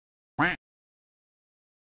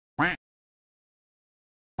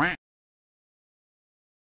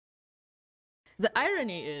The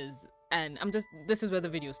irony is, and this is where the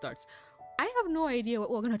video starts. I have no idea what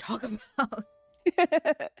we're gonna talk about.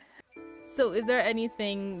 So is there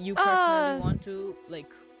anything you personally want to, like,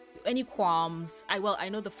 any qualms? I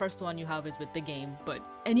know the first one you have is with the game, but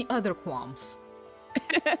any other qualms?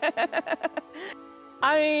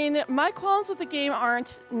 I mean, my qualms with the game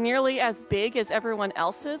aren't nearly as big as everyone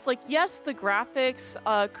else's. Like, yes, the graphics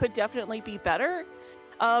could definitely be better,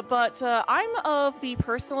 but I'm of the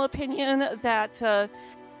personal opinion that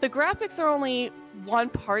the graphics are only one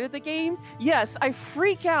part of the game. Yes, I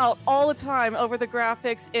freak out all the time over the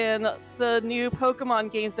graphics in the new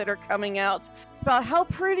Pokemon games that are coming out, about how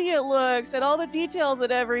pretty it looks and all the details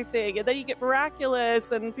and everything. And then you get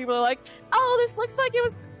Miraculous and people are like, oh, this looks like it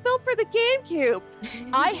was built for the GameCube.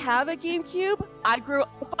 I have a GameCube. I grew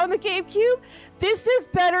up on the GameCube. This is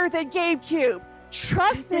better than GameCube.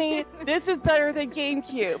 Trust me, this is better than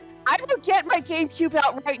GameCube. I will get my GameCube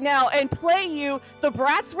out right now and play you the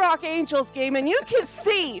Bratz Rock Angels game, and you can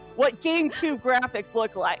see what GameCube graphics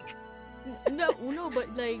look like. No,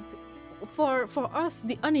 but like, for us,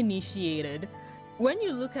 the uninitiated, when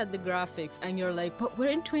you look at the graphics and you're like, but we're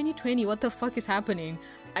in 2020, what the fuck is happening?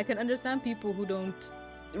 I can understand people who don't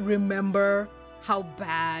remember how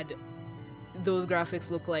bad those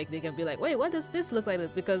graphics look like. They can be like, wait, what does this look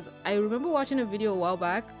like? Because I remember watching a video a while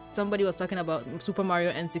back, somebody was talking about Super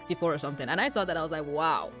Mario N64 or something, and I saw that, I was like,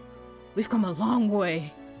 wow, we've come a long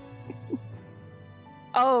way.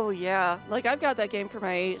 Oh yeah, like I've got that game for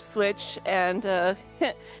my Switch, and yeah,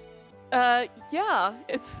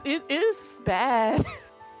 it is bad.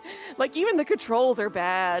 Like, even the controls are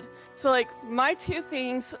bad. So like, my two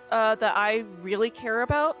things that I really care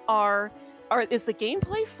about is the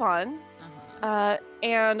gameplay fun,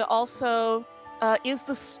 and also is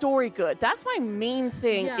the story good? That's my main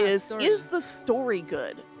thing. Yeah, is the story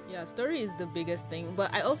good? Yeah, story is the biggest thing,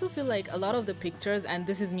 but I also feel like a lot of the pictures, and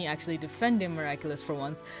this is me actually defending Miraculous for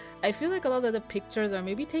once, I feel like a lot of the pictures are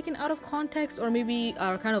maybe taken out of context, or maybe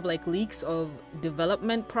are kind of like leaks of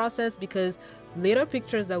development process, because later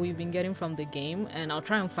pictures that we've been getting from the game, and I'll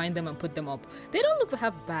try and find them and put them up, they don't look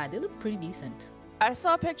half bad, they look pretty decent. I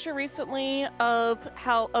saw a picture recently of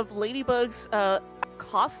Ladybug's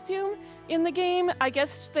costume in the game. I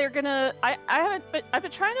guess they're gonna. I've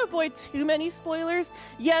been trying to avoid too many spoilers.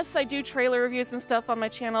 Yes, I do trailer reviews and stuff on my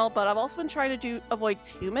channel, but I've also been trying to avoid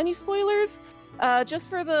too many spoilers, just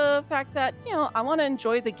for the fact that, you know, I want to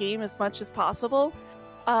enjoy the game as much as possible,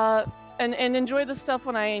 and enjoy the stuff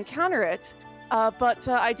when I encounter it. But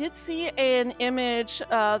I did see an image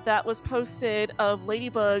that was posted of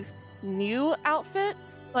Ladybug's new outfit,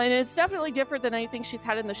 and it's definitely different than anything she's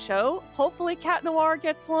had in the show. Hopefully Cat Noir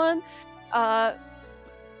gets one. I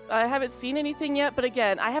haven't seen anything yet, but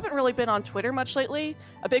again, I haven't really been on Twitter much lately.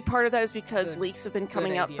 A big part of that is because leaks have been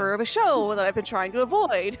coming out for the show that I've been trying to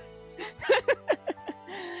avoid.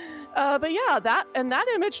 But yeah, that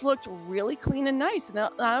image looked really clean and nice, and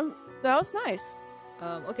that was nice.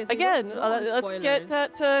 Okay, so again, you don't let's get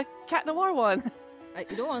that Cat Noir one.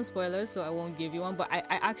 You don't want spoilers, so I won't give you one, but I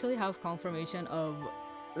actually have confirmation of,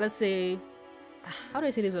 let's say, how do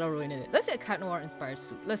I say this without ruining it? Let's say a Cat Noir inspired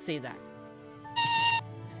suit. Let's say that.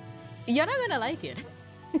 You're not gonna like it.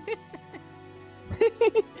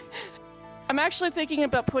 I'm actually thinking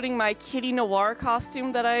about putting my Kitty Noir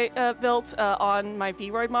costume that I built on my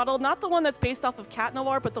V-Roid model. Not the one that's based off of Cat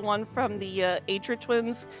Noir, but the one from the Adra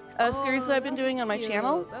Twins series that I've been doing on my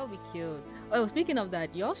channel. That would be cute. Oh, speaking of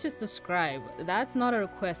that, y'all should subscribe. That's not a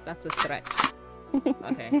request, that's a threat.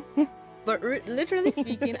 Okay. But literally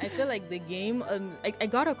speaking, I feel like the game, I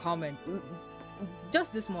got a comment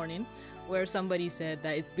just this morning where somebody said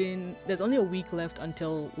that there's only a week left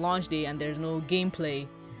until launch day and there's no gameplay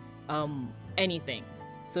anything.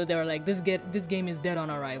 So they were like, this game is dead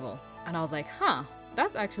on arrival. And I was like, huh,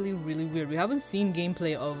 that's actually really weird. We haven't seen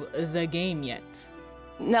gameplay of the game yet.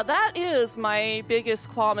 Now that is my biggest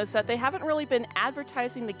qualm, is that they haven't really been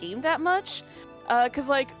advertising the game that much. Because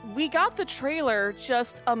like, we got the trailer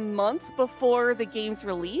just a month before the game's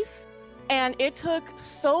release, and it took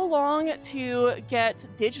so long to get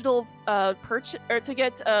digital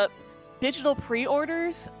digital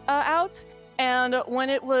pre-orders out. And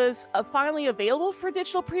when it was finally available for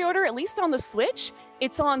digital pre-order, at least on the Switch,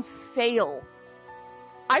 it's on sale.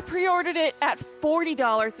 I pre-ordered it at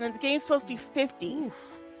 $40, and the game's supposed to be $50.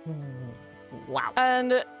 Oof. Wow.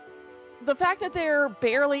 And the fact that they're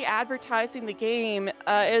barely advertising the game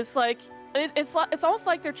is like, it's almost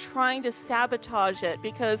like they're trying to sabotage it,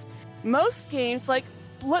 because most games, like,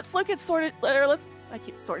 let's look at Sword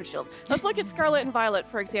and Shield. Let's look at Scarlet and Violet,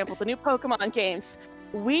 for example, the new Pokemon games.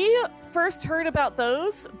 We first heard about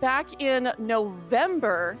those back in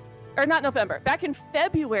November or not November, back in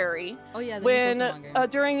February. Oh yeah, when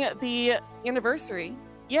during the anniversary.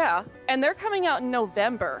 Yeah, and they're coming out in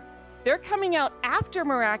November. They're coming out after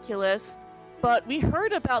Miraculous, but we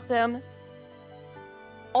heard about them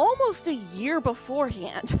almost a year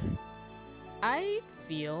beforehand. I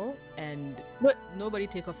feel, and But- nobody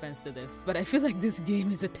take offense to this, but I feel like this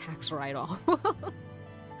game is a tax write-off.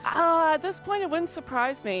 At this point, it wouldn't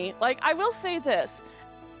surprise me. Like, I will say this.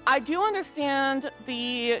 I do understand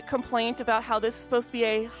the complaint about how this is supposed to be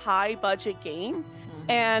a high-budget game,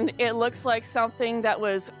 and it looks like something that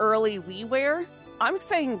was early WiiWare. I'm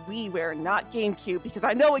saying WiiWare, not GameCube, because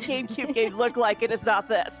I know what GameCube games look like, and it's not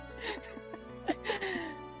this.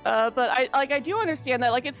 But I do understand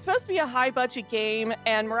that. Like, it's supposed to be a high-budget game,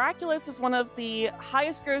 and Miraculous is one of the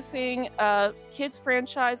highest-grossing kids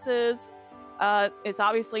franchises. It's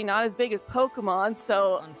obviously not as big as Pokemon,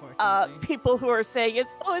 so people who are saying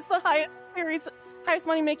it's the highest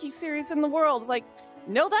money-making series in the world, it's like,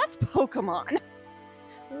 no, that's Pokemon.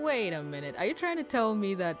 Wait a minute, are you trying to tell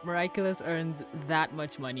me that Miraculous earns that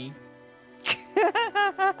much money?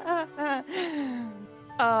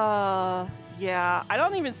 Yeah, I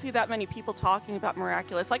don't even see that many people talking about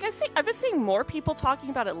Miraculous. Like, I've been seeing more people talking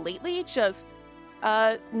about it lately, just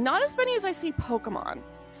not as many as I see Pokemon.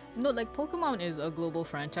 No, like Pokemon is a global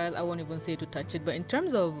franchise. I won't even say to touch it, but in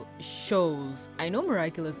terms of shows, I know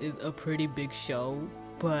Miraculous is a pretty big show,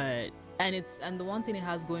 but and the one thing it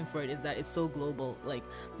has going for it is that it's so global. Like,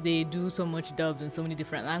 they do so much dubs in so many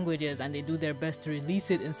different languages, and they do their best to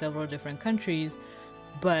release it in several different countries,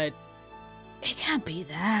 but it can't be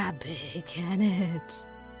that big, can it?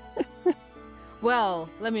 Well,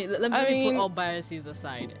 let me put all biases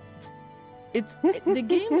aside. The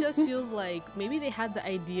game just feels like maybe they had the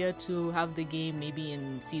idea to have the game maybe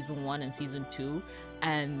in season 1 and season 2,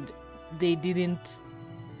 and they didn't.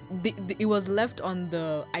 It was left on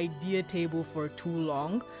the idea table for too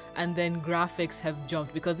long, and then graphics have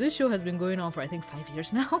jumped because this show has been going on for I think 5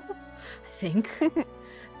 years now. I think.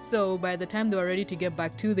 So by the time they were ready to get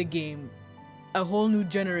back to the game, a whole new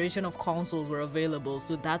generation of consoles were available.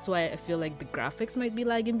 So that's why I feel like the graphics might be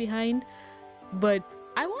lagging behind, but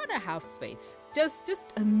I want to have faith, just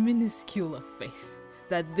a minuscule of faith,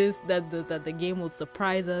 that the game would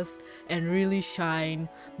surprise us and really shine.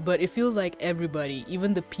 But it feels like everybody,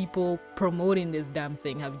 even the people promoting this damn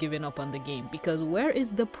thing, have given up on the game, because where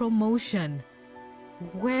is the promotion?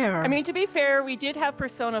 Where? I mean, to be fair, we did have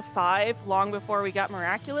Persona 5 long before we got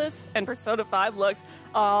Miraculous, and Persona 5 looks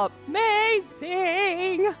amazing.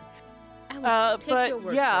 But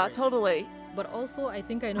yeah, totally. But also, I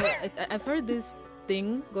think I know. I've heard this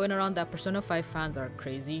thing going around that Persona 5 fans are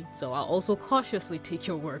crazy, so I'll also cautiously take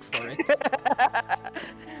your word for it.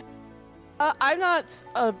 I'm not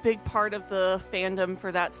a big part of the fandom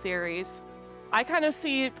for that series. I kind of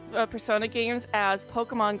see Persona games as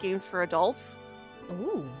Pokemon games for adults.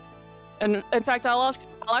 Ooh. And in fact, I'll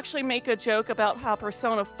actually make a joke about how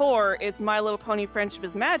Persona 4 is My Little Pony Friendship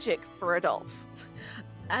is Magic for adults.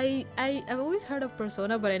 I've always heard of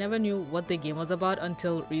Persona, but I never knew what the game was about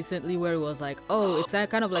until recently, where it was like, oh, it's that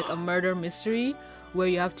kind of like a murder mystery where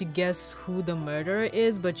you have to guess who the murderer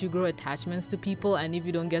is, but you grow attachments to people, and if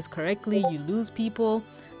you don't guess correctly, you lose people.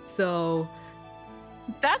 So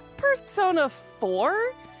that's Persona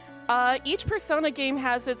 4. Each Persona game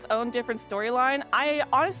has its own different storyline. I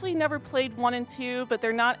honestly never played 1 and 2, but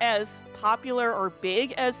they're not as popular or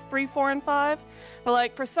big as 3, 4, and 5. But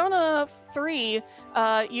like Persona 3,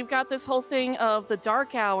 you've got this whole thing of the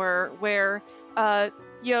dark hour where,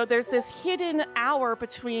 there's this hidden hour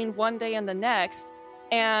between one day and the next.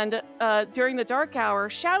 And during the dark hour,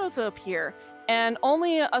 shadows appear. And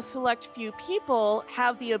only a select few people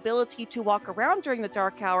have the ability to walk around during the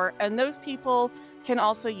dark hour. And those people can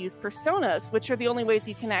also use personas, which are the only ways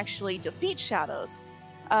you can actually defeat shadows.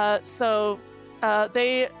 So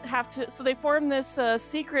they form this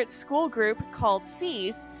secret school group called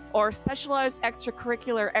C's, or Specialized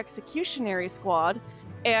Extracurricular Executionary Squad,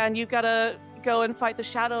 and you've got to go and fight the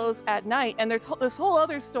shadows at night. And there's this whole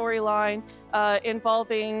other storyline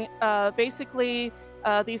involving basically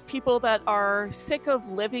these people that are sick of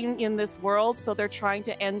living in this world, so they're trying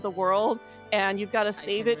to end the world, and you've got to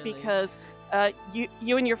save it because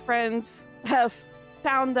you and your friends have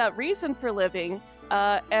found that reason for living,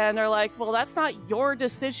 and are like, well, that's not your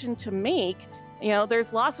decision to make. You know,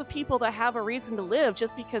 there's lots of people that have a reason to live.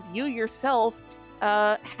 Just because you yourself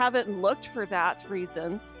haven't looked for that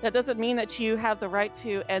reason, that doesn't mean that you have the right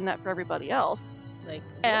to end that for everybody else. Like,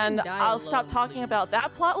 and I'll stop talking about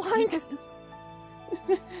that plotline.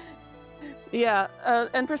 Yeah,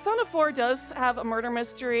 and Persona 4 does have a murder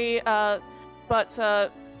mystery,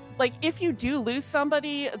 but like if you do lose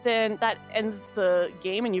somebody, then that ends the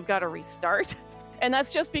game and you've got to restart. And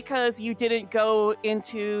that's just because you didn't go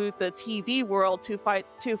into the TV world to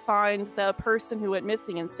find the person who went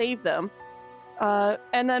missing and save them.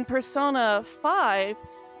 And then Persona 5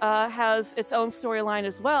 has its own storyline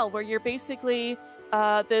as well, where you're basically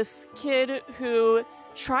this kid who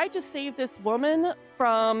tried to save this woman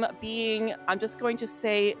from being, I'm just going to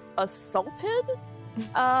say, assaulted.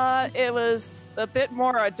 It was a bit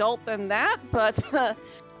more adult than that, but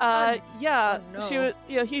yeah, no. she was,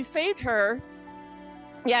 he saved her.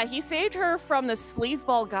 Yeah, he saved her from this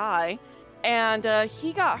sleazeball guy, and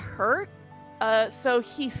he got hurt, so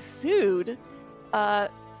he sued.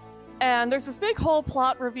 And there's this big whole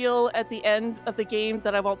plot reveal at the end of the game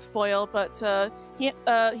that I won't spoil, but he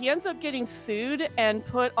ends up getting sued and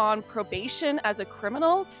put on probation as a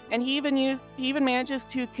criminal, and he even manages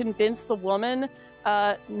to convince the woman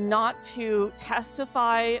not to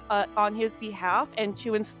testify on his behalf and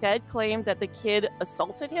to instead claim that the kid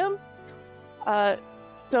assaulted him.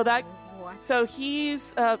 So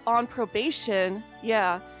he's on probation,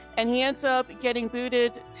 yeah, and he ends up getting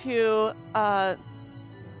booted to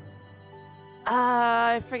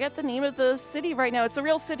I forget the name of the city right now. It's a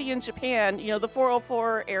real city in Japan, the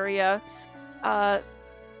 404 area,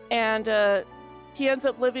 and he ends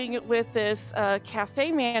up living with this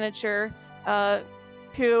cafe manager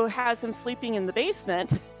who has him sleeping in the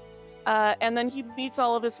basement, and then he meets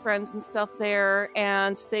all of his friends and stuff there,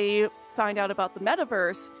 and they find out about the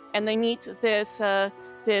metaverse, and they meet this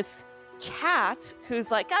cat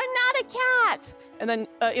who's like, I'm not a cat, and then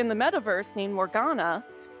in the metaverse named Morgana,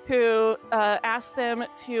 who asks them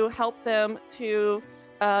to help them to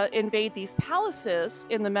invade these palaces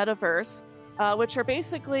in the metaverse, which are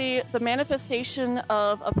basically the manifestation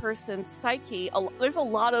of a person's psyche. There's a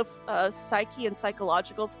lot of psyche and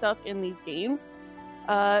psychological stuff in these games,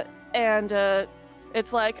 and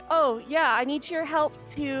it's like, oh yeah, I need your help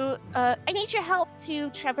to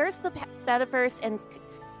traverse the metaverse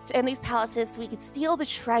and these palaces so we can steal the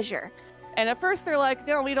treasure. And at first they're like,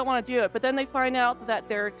 no, we don't want to do it. But then they find out that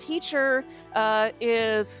their teacher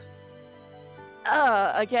is,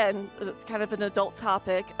 again, it's kind of an adult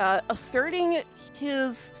topic, asserting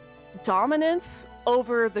his dominance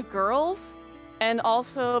over the girls and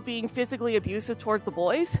also being physically abusive towards the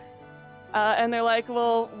boys. And they're like,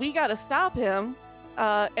 well, we got to stop him.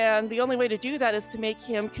 And the only way to do that is to make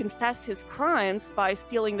him confess his crimes by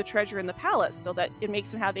stealing the treasure in the palace, so that it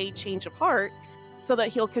makes him have a change of heart, so that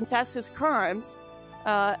he'll confess his crimes,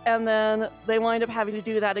 and then they wind up having to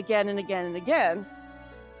do that again and again and again.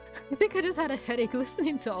 I think I just had a headache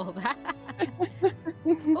listening to all that.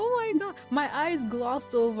 Oh my god. My eyes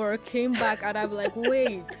glossed over, came back, and I'm like,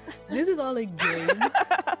 wait, this is all a game?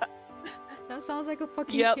 That sounds like a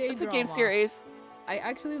fucking K-drama. It's a game series. I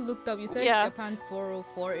actually looked up, you said Japan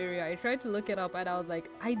 404 area. I tried to look it up and I was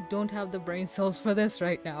like, I don't have the brain cells for this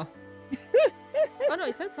right now. Oh no,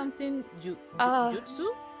 it said something jutsu?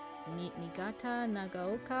 Niigata,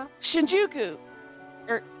 Nagaoka? Shinjuku!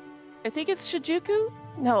 I think it's Shinjuku?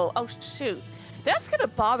 No, oh shoot. That's gonna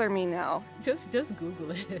bother me now. Just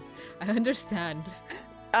Google it. I understand.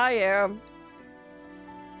 I am.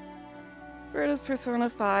 Where does Persona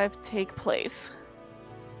 5 take place?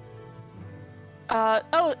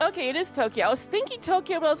 Oh, okay, it is Tokyo. I was thinking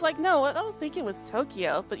Tokyo, but I was like, no, I don't think it was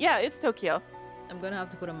Tokyo. But yeah, it's Tokyo. I'm gonna have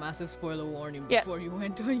to put a massive spoiler warning before you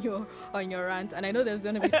went on your rant, and I know there's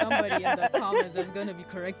gonna be somebody in the comments that's gonna be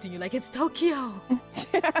correcting you, like, it's Tokyo.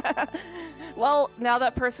 Well, now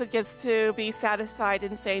that person gets to be satisfied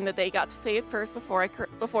in saying that they got to say it first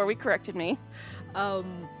before we corrected me.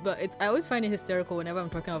 But I always find it hysterical whenever I'm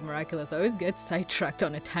talking about Miraculous. I always get sidetracked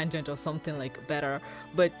on a tangent of something like better,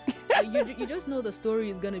 but you just know the story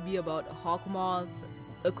is gonna be about Hawkmoth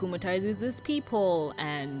akumatizes these people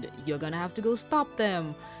and you're gonna have to go stop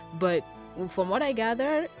them. But from what I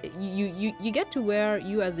gather, you get to wear,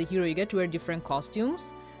 you as the hero, you get to wear different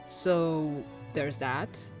costumes, so there's that.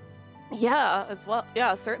 Yeah, as well.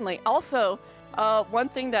 Yeah, certainly. Also, one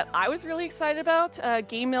thing that I was really excited about,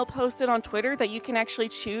 Game Mill posted on Twitter that you can actually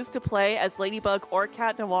choose to play as Ladybug or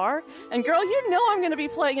Cat Noir. And girl, you know I'm going to be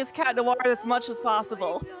playing as Cat Noir as much as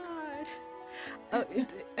possible. Oh,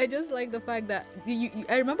 I just like the fact that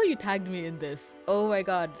I remember you tagged me in this. Oh my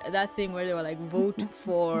god, that thing where they were like, vote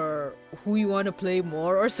for who you want to play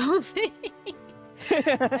more or something.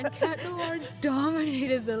 And Cat Noir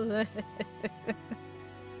dominated the list.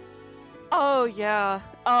 Oh yeah.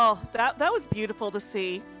 Oh, that was beautiful to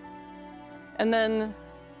see. And then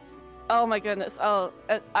Oh my goodness. Oh,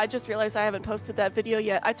 I just realized I haven't posted that video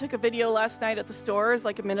yet. I took a video last night at the stores,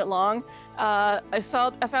 like a minute long. I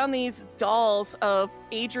found these dolls of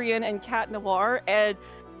Adrian and Cat Noir, and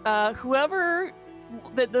whoever,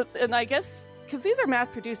 and I guess, because these are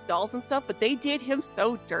mass-produced dolls and stuff, but they did him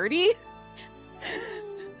so dirty.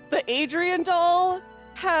 The Adrian doll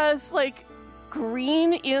has like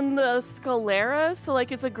green in the sclera, so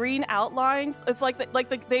like it's a green outline. It's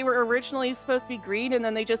like they were originally supposed to be green, and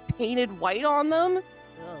then they just painted white on them.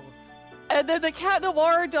 Oh. And then the Cat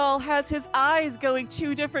Noir doll has his eyes going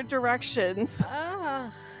 2 different directions.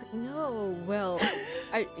 No. Well,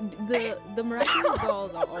 the Miraculous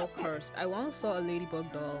dolls are all cursed. I once saw a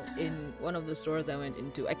Ladybug doll in one of the stores I went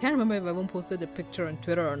into. I can't remember if I even posted a picture on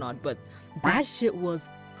Twitter or not, but that shit was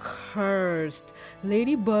cursed.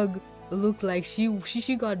 Ladybug looked like she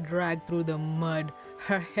got dragged through the mud.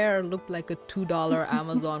 Her hair looked like a $2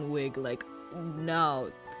 Amazon wig. Like,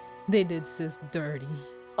 no, they did sis dirty.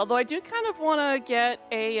 Although I do kind of want to get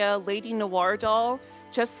a Lady Noir doll,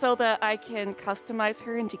 just so that I can customize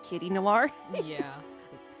her into Kitty Noir. Yeah.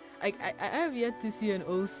 I have yet to see an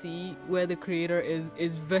OC where the creator is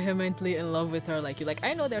vehemently in love with her like you. Like,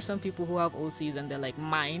 I know there's some people who have OCs and they're like,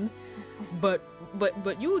 mine, but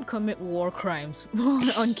you would commit war crimes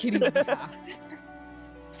on Kitty's behalf.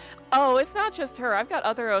 Oh, it's not just her. I've got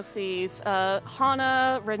other OCs.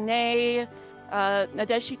 Hana, Renee,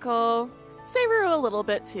 Nadeshiko, Seiru a little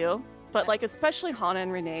bit too, but like especially Hana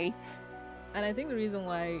and Renee. And I think the reason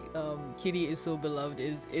why Kitty is so beloved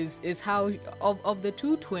is how of the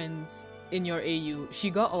 2 twins in your AU, she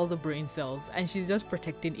got all the brain cells and she's just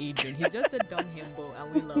protecting Adrian. He's just a dumb himbo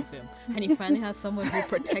and we love him. And he finally has someone who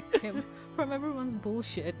protect him from everyone's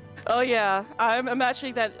bullshit. Oh yeah, I'm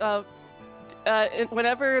imagining that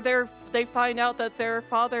whenever they find out that their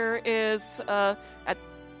father is at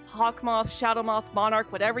Hawkmoth, Shadowmoth,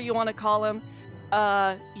 Monarch, whatever you want to call him,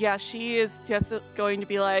 yeah, she is just going to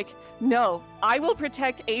be like, no, I will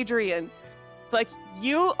protect Adrian. It's like,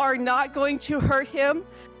 you are not going to hurt him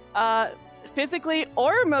physically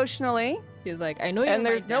or emotionally. She's like, I know you're and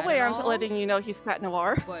there's my dad no way and I'm all, letting you know he's Cat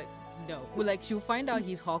Noir. But no, well, like she'll find out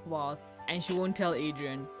he's Hawkmoth and she won't tell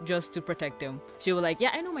Adrian just to protect him. She will like, yeah,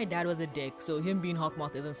 I know my dad was a dick, so him being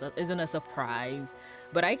Hawkmoth isn't a surprise.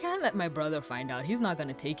 But I can't let my brother find out. He's not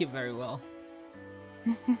gonna take it very well.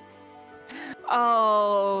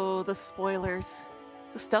 Oh, the spoilers.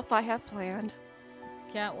 The stuff I have planned.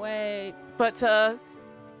 Can't wait. But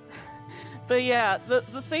yeah, the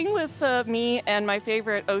thing with me and my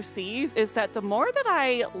favorite OCs is that the more that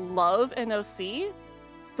I love an OC,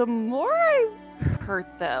 the more I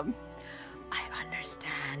hurt them. I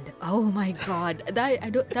understand. Oh my god,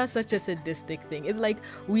 that's such a sadistic thing. It's like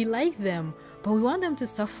we like them, but we want them to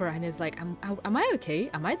suffer, and it's like, am I okay?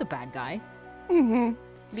 Am I the bad guy? Mm-hmm.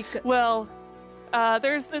 Because well,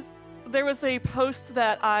 there was a post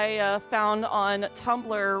that I found on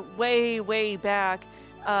Tumblr way back,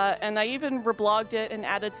 and I even reblogged it and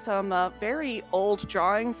added some very old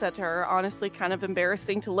drawings that are honestly kind of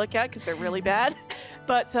embarrassing to look at because they're really bad.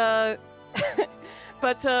 But the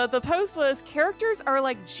post was, characters are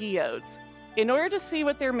like geodes. In order to see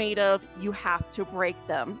what they're made of, you have to break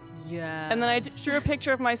them. yeah. And then I drew a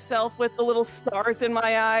picture of myself with the little stars in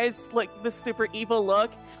my eyes, like this super evil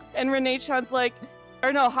look. And Renee-chan's like,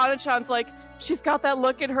 or no, Hana-chan's like, she's got that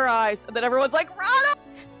look in her eyes. And then everyone's like, Rana!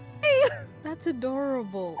 That's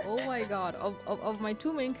adorable. Oh my god. Of my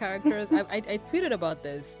 2 main characters, I tweeted about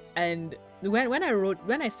this, and when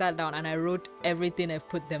I sat down and I wrote everything I've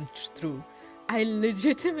put them through, I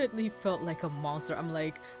legitimately felt like a monster. I'm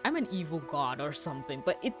like, I'm an evil god or something,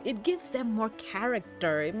 but it gives them more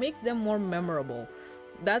character. It makes them more memorable.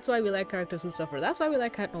 That's why we like characters who suffer. That's why we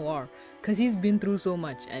like Cat Noir, because he's been through so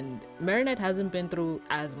much, and Marinette hasn't been through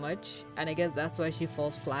as much, and I guess that's why she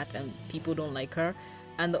falls flat and people don't like her.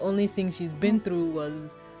 And the only thing she's been through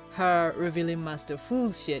was her revealing Master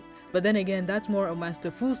Fu's shit. But then again, that's more of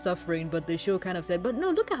Master Fu's suffering, but the show kind of said, but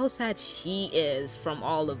no, look at how sad she is from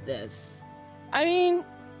all of this. I mean,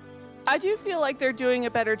 I do feel like they're doing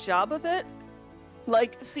a better job of it.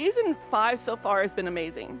 Like, season 5 so far has been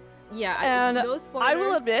amazing. Yeah, and no spoilers. I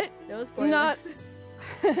will admit, No spoilers. not.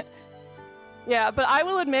 Yeah, but I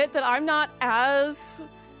will admit that I'm not as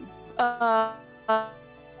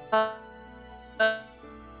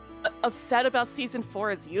upset about season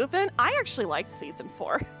 4 as you have been. I actually liked season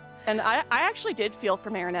 4, and I actually did feel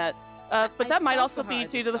for Marinette. But that might also be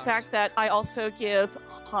due to the fact that I also give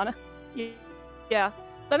Hana. Yeah.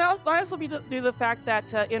 Then might also be due to the fact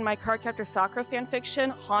that in my Cardcaptor Sakura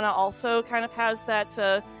fanfiction, Hana also kind of has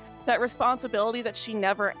that that responsibility that she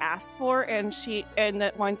never asked for, and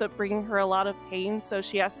that winds up bringing her a lot of pain, so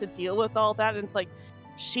she has to deal with all that, and it's like,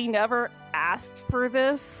 she never asked for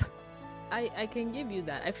this. I can give you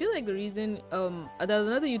that. I feel like the reason there's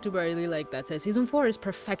another YouTuber I really like that says season 4 is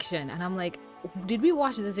perfection, and I'm like, did we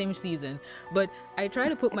watch the same season? But I try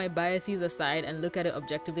to put my biases aside and look at it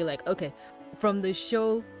objectively, like, okay, from the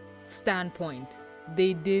show standpoint,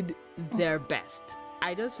 they did their best.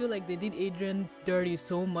 I just feel like they did Adrian dirty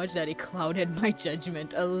so much that it clouded my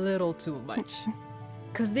judgment a little too much.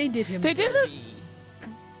 Because they did him dirty.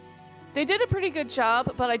 They did a pretty good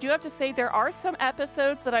job, but I do have to say there are some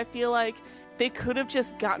episodes that I feel like they could have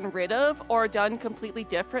just gotten rid of or done completely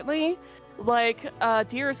differently. Like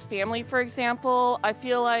Dearest Family, for example. I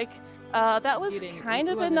feel like that was kind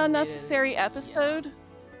of an unnecessary episode. Yeah.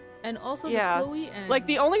 And also the Chloe and... Like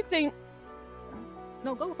the only thing...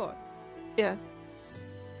 No, go for it. Yeah.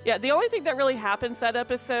 Yeah, the only thing that really happens that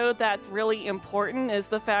episode that's really important is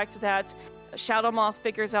the fact that Shadow Moth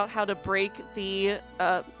figures out how to break the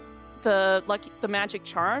magic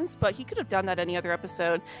charms, but he could have done that any other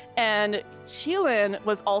episode. And Chilin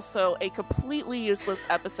was also a completely useless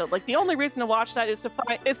episode. Like, the only reason to watch that is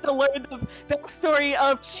to learn the backstory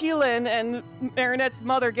of Chilin and Marinette's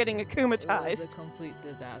mother getting akumatized. It was a complete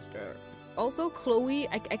disaster. Also, Chloe,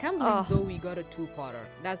 I can't believe Zoe got a 2-parter.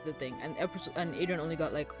 That's the thing. And Adrian only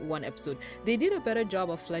got like 1 episode. They did a better job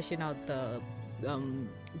of fleshing out the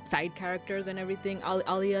side characters and everything.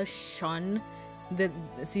 Alia shun the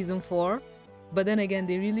season 4, but then again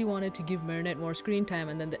they really wanted to give Marinette more screen time,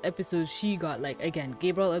 and then the episodes she got, like, again,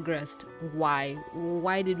 Gabriel aggressed. Why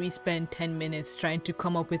did we spend 10 minutes trying to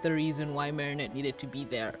come up with a reason why Marinette needed to be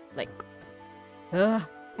there? Like, ugh.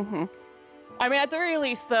 I mean, at the very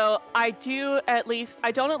least, though, I don't at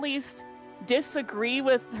least disagree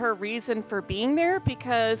with her reason for being there,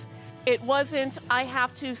 because it wasn't, I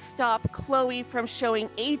have to stop Chloe from showing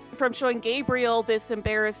Gabriel this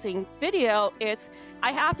embarrassing video. It's,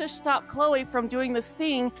 I have to stop Chloe from doing this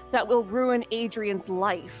thing that will ruin Adrian's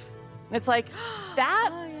life. And it's like,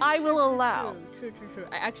 that I will allow. True.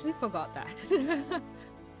 I actually forgot that.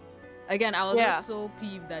 Again, I was just so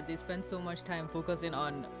peeved that they spent so much time focusing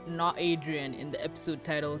on not Adrian in the episode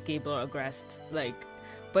title, Gabriel Aggressed. Like,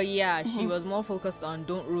 but yeah, she was more focused on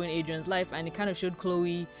don't ruin Adrian's life, and it kind of showed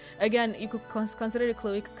Chloe. Again, you could consider the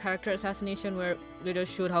Chloe character assassination, where they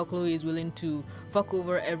just showed how Chloe is willing to fuck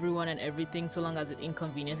over everyone and everything so long as it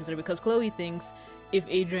inconveniences her, because Chloe thinks if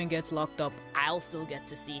Adrian gets locked up, I'll still get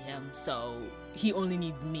to see him, so he only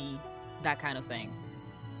needs me, that kind of thing.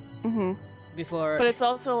 But it's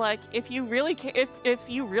also like, if you really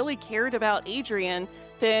cared about Adrian,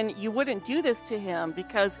 then you wouldn't do this to him,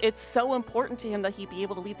 because it's so important to him that he be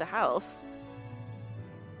able to leave the house.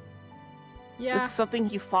 Yeah. This is something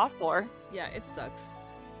he fought for. Yeah, it sucks.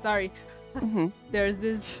 Sorry. There's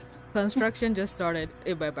this construction just started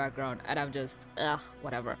in my background, and I'm just,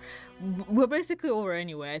 whatever. We're basically over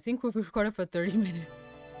anyway. I think we've recorded for 30 minutes.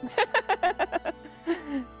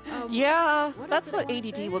 Yeah, that's what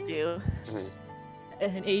ADD will do.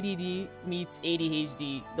 And ADD meets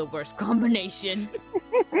ADHD, the worst combination.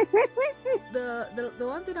 The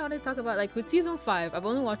one thing I want to talk about, like with season 5, I've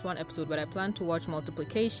only watched 1 episode, but I plan to watch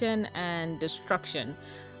Multiplication and Destruction.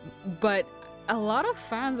 But a lot of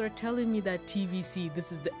fans are telling me that TVC,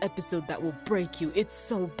 this is the episode that will break you. It's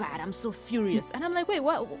so bad. I'm so furious. And I'm like, wait,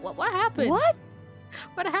 what happened? What?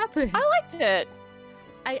 What happened? I liked it.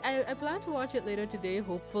 I plan to watch it later today,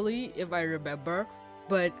 hopefully, if I remember.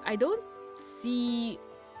 But I don't see...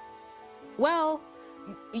 Well,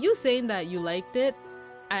 you saying that you liked it,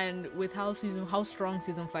 and with how strong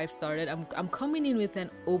season 5 started, I'm coming in with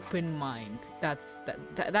an open mind. That's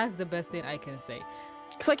the best thing I can say.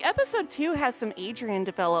 It's like episode 2 has some Adrian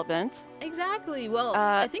development. Exactly. Well,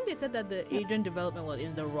 I think they said that the Adrian development was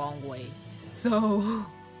in the wrong way. So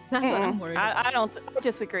that's what I'm worried about. I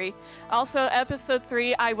disagree. Also, episode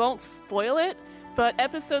 3, I won't spoil it, but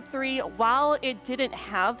episode 3, while it didn't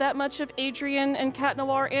have that much of Adrian and Cat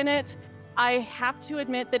Noir in it, I have to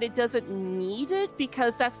admit that it doesn't need it,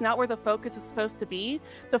 because that's not where the focus is supposed to be.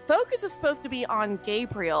 The focus is supposed to be on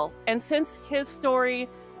Gabriel, and since his story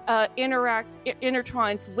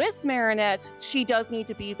intertwines with Marinette, she does need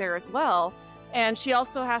to be there as well. And she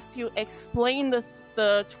also has to explain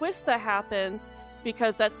the twist that happens,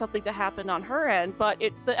 because that's something that happened on her end. But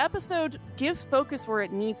the episode gives focus where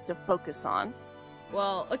it needs to focus on.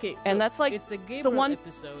 Well, okay, so And that's like it's a Gabriel one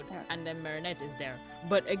episode, and then Marinette is there.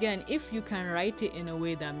 But again, if you can write it in a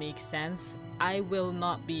way that makes sense, I will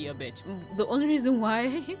not be a bitch. The only reason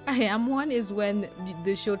why I am one is when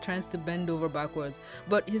the show tries to bend over backwards.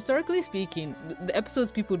 But historically speaking, the episodes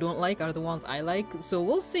people don't like are the ones I like, so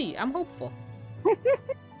we'll see. I'm hopeful.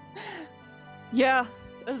 Yeah,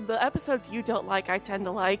 the episodes you don't like, I tend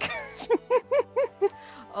to like.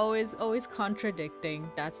 Always contradicting.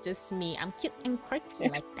 That's just me. I'm cute and quirky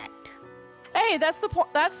like that. Hey, that's the point.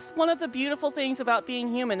 That's one of the beautiful things about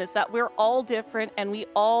being human is that we're all different and we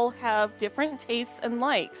all have different tastes and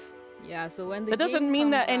likes. Yeah, so when the That doesn't game mean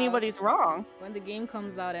comes that anybody's out, wrong. When the game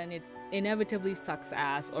comes out and it inevitably sucks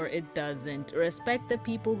ass or it doesn't, respect the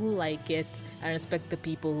people who like it and respect the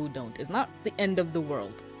people who don't. It's not the end of the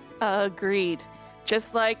world. Agreed.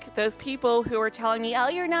 Just like those people who are telling me, oh,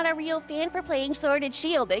 you're not a real fan for playing Sword and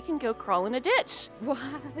Shield. They can go crawl in a ditch. What?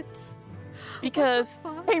 Because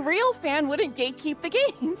What the fuck? a real fan wouldn't gatekeep the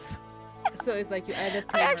games. So it's like you either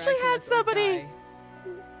play I actually had Miraculous or somebody. die.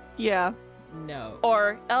 Yeah. No.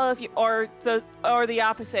 Or the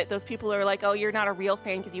opposite. Those people are like, oh, you're not a real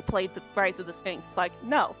fan because you played the Rise of the Sphinx. It's like,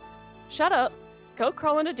 no, shut up, go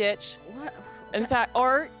crawl in a ditch. What? In fact,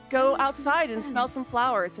 or go makes no outside and smell sense. some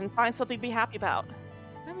flowers and find something to be happy about.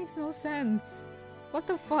 That makes no sense. What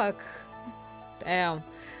the fuck? Damn.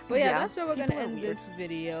 But yeah, that's where we're gonna people are end weird. this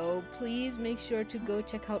video. Please make sure to go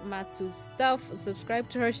check out Matsu's stuff. Subscribe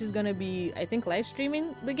to her. She's gonna be, I think, live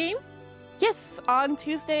streaming the game. Yes, on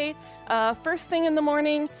Tuesday, first thing in the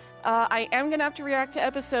morning. I am going to have to react to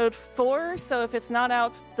episode 4, so if it's not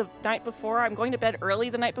out the night before, I'm going to bed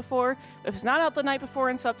early the night before. If it's not out the night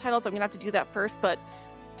before in subtitles, I'm going to have to do that first, but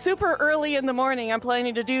super early in the morning, I'm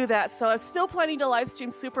planning to do that, so I'm still planning to live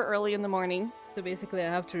stream super early in the morning. So basically, I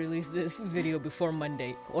have to release this video before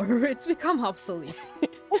Monday, or it's become obsolete.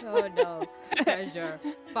 Oh no. Pressure.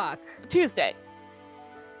 Fuck. Tuesday.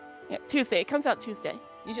 Yeah, Tuesday. It comes out Tuesday.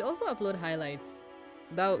 You should also upload highlights.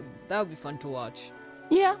 That would be fun to watch.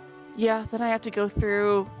 Yeah, then I have to go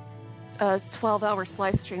through a 12-hour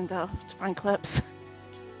live stream, though, to find clips.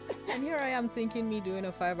 And here I am thinking me doing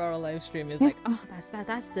a 5-hour live stream is like, oh,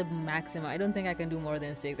 that's the maximum. I don't think I can do more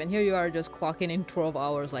than 6. And here you are just clocking in 12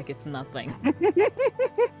 hours like it's nothing.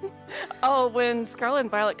 Oh, when Scarlet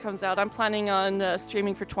and Violet comes out, I'm planning on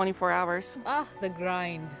streaming for 24 hours. Ah, the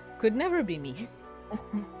grind. Could never be me.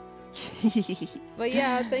 But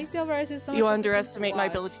yeah, thanks y'all for so much. You for underestimate my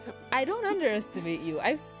watch. ability. I don't underestimate you.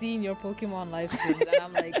 I've seen your Pokemon live streams and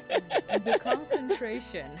I'm like, the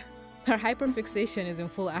concentration, her hyperfixation is in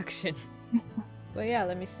full action. But yeah,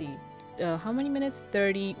 let me see. How many minutes?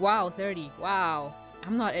 30. Wow, 30. Wow.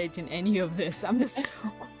 I'm not editing any of this. I'm just,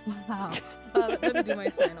 wow. Let me do my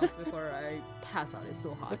sign off before I pass out. It's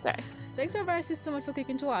so hot. Okay. Thanks so much for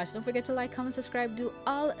clicking to watch. Don't forget to like, comment, subscribe, do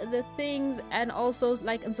all the things, and also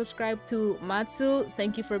like and subscribe to Matsu.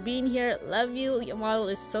 Thank you for being here. Love you. Your model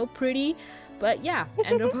is so pretty. But yeah,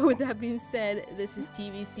 and with that being said, this is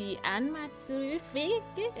TVC and Matsuyorific.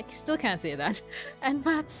 I still can't say that. And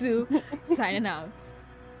Matsu signing out.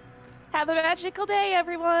 Have a magical day,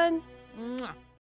 everyone. Mwah.